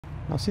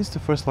Now, since the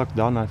first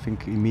lockdown, I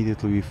think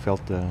immediately we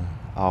felt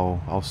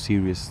how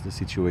serious the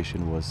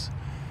situation was,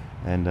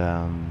 and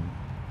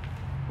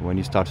when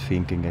you start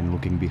thinking and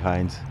looking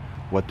behind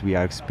what we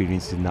are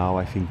experiencing now,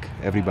 I think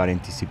everybody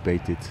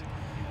anticipated,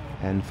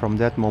 and from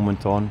that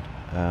moment on,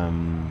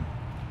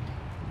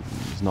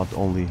 it's not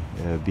only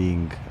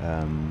being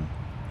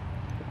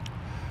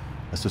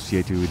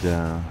associated with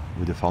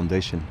the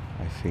foundation.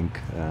 I think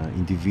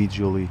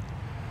individually,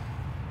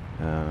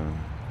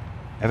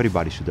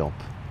 everybody should help.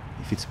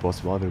 If it's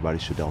possible, everybody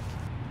should help.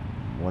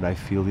 What I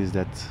feel is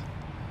that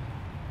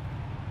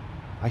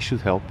I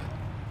should help.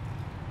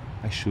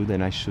 I should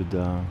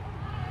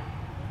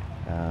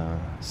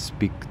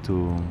speak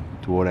to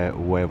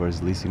whoever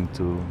is listening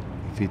to.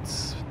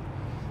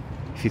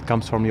 If it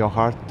comes from your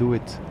heart, do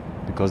it,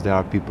 because there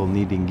are people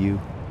needing you,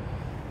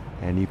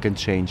 and you can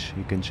change.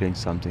 You can change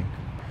something.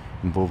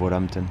 In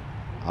Wolverhampton,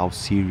 how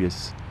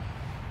serious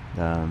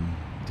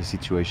the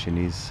situation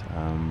is,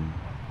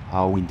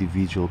 how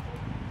individually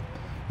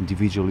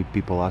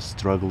people are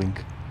struggling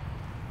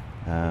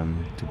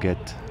to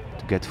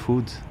get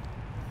food,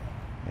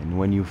 and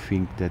when you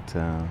think that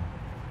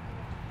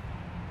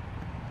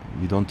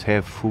you don't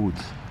have food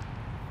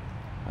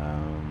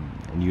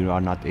and you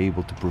are not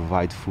able to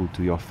provide food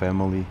to your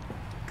family,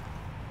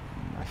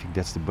 I think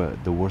that's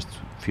the worst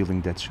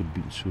feeling that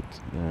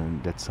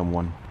that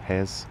someone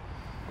has.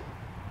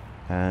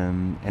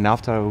 And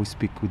after we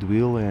speak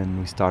goodwill and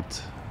we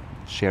start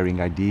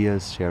sharing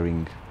ideas,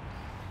 sharing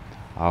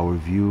our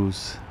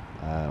views,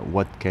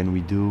 what can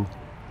we do,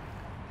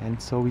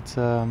 and so it's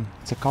a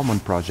common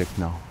project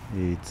now.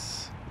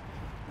 It's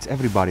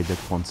everybody that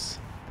wants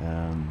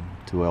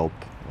to help,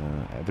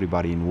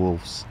 everybody in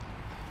Wolves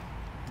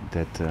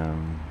that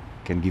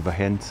can give a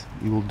hand,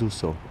 we will do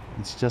so.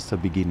 It's just a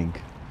beginning.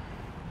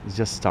 It's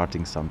just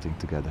starting something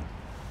together,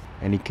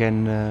 and it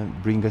can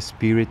bring a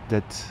spirit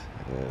that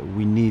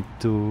we need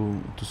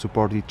to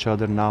support each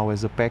other now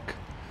as a pack.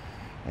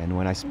 And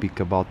when I speak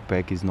about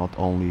pack, it's not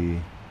only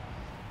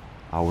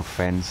our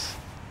fans,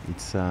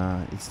 it's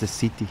the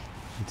city.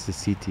 It's the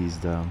city,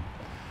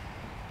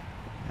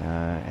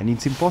 and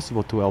it's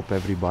impossible to help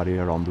everybody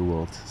around the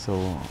world.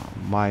 So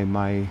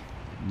my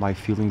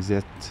feeling is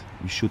that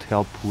you should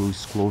help who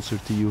is closer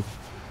to you,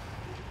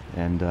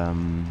 and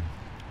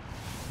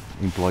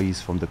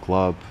employees from the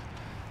club,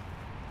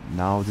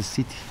 now the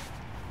city.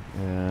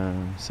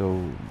 So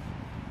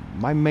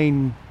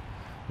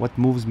what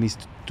moves me is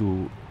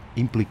to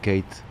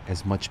implicate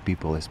as much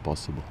people as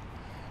possible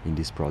in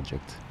this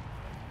project,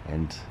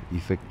 and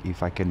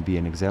if I can be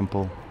an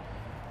example,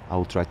 I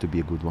will try to be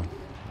a good one.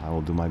 I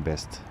will do my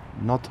best,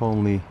 not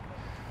only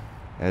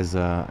as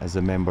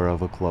a member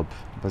of a club,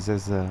 but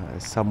as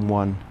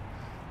someone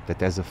that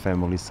has a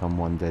family,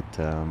 someone that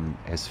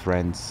has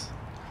friends.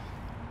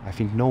 I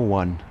think no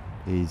one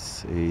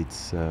is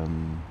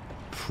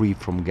free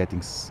from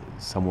getting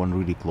someone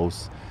really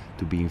close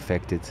to be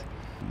infected.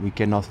 We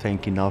cannot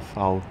thank enough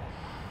how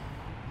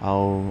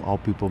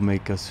people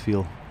make us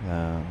feel.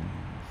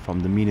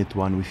 From the minute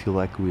one, we feel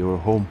like we were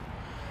home,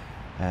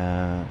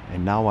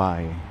 and now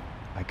I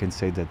can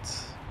say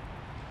that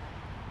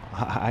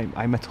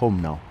I'm at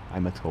home now.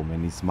 I'm at home,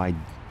 and it's my,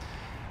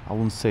 I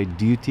won't say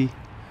duty,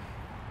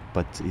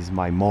 but it's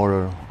my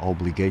moral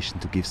obligation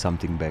to give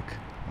something back,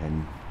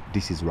 and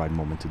this is the right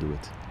moment to do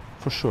it.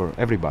 For sure,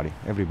 everybody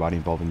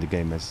involved in the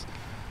game has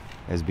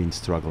been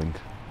struggling.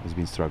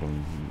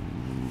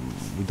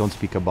 We don't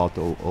speak about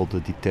all the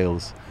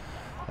details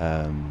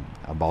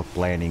about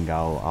planning,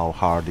 how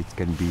hard it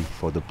can be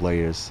for the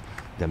players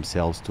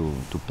themselves to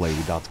play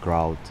without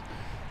crowd,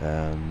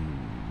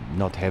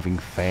 not having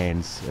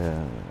fans,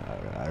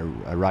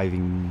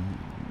 arriving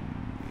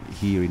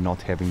here and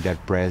not having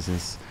that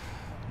presence.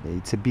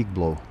 It's a big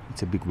blow.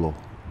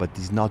 But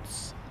it's not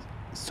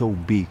so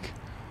big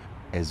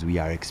as we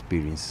are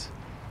experiencing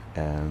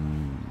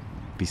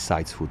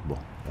besides football.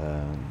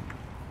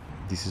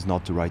 This is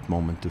not the right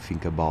moment to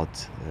think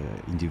about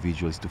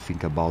individuals, to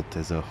think about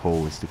as a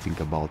whole, is to think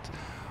about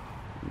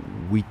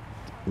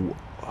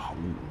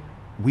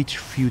which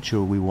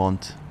future we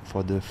want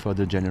for the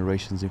further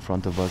generations in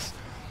front of us.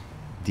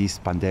 This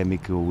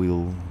pandemic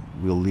will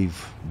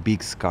leave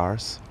big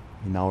scars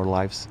in our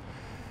lives,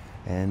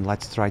 and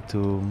let's try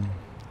to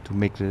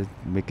make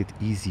it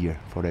easier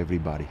for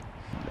everybody.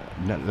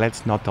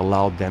 Let's not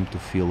allow them to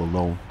feel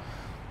alone.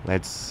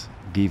 Let's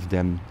give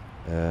them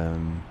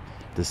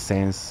the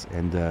sense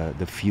and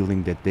the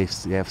feeling that they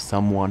have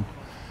someone,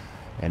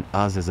 and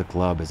us as a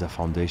club, as a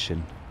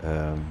foundation,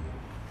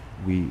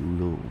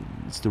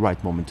 it's the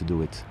right moment to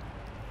do it.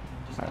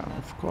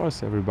 Of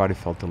course, everybody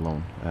felt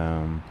alone.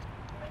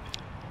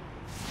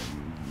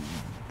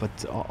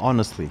 But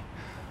honestly,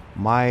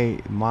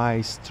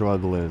 my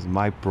struggles,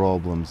 my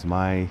problems,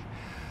 my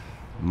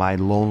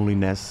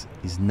loneliness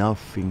is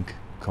nothing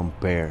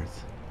compared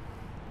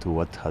to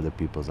what other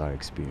people are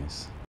experiencing.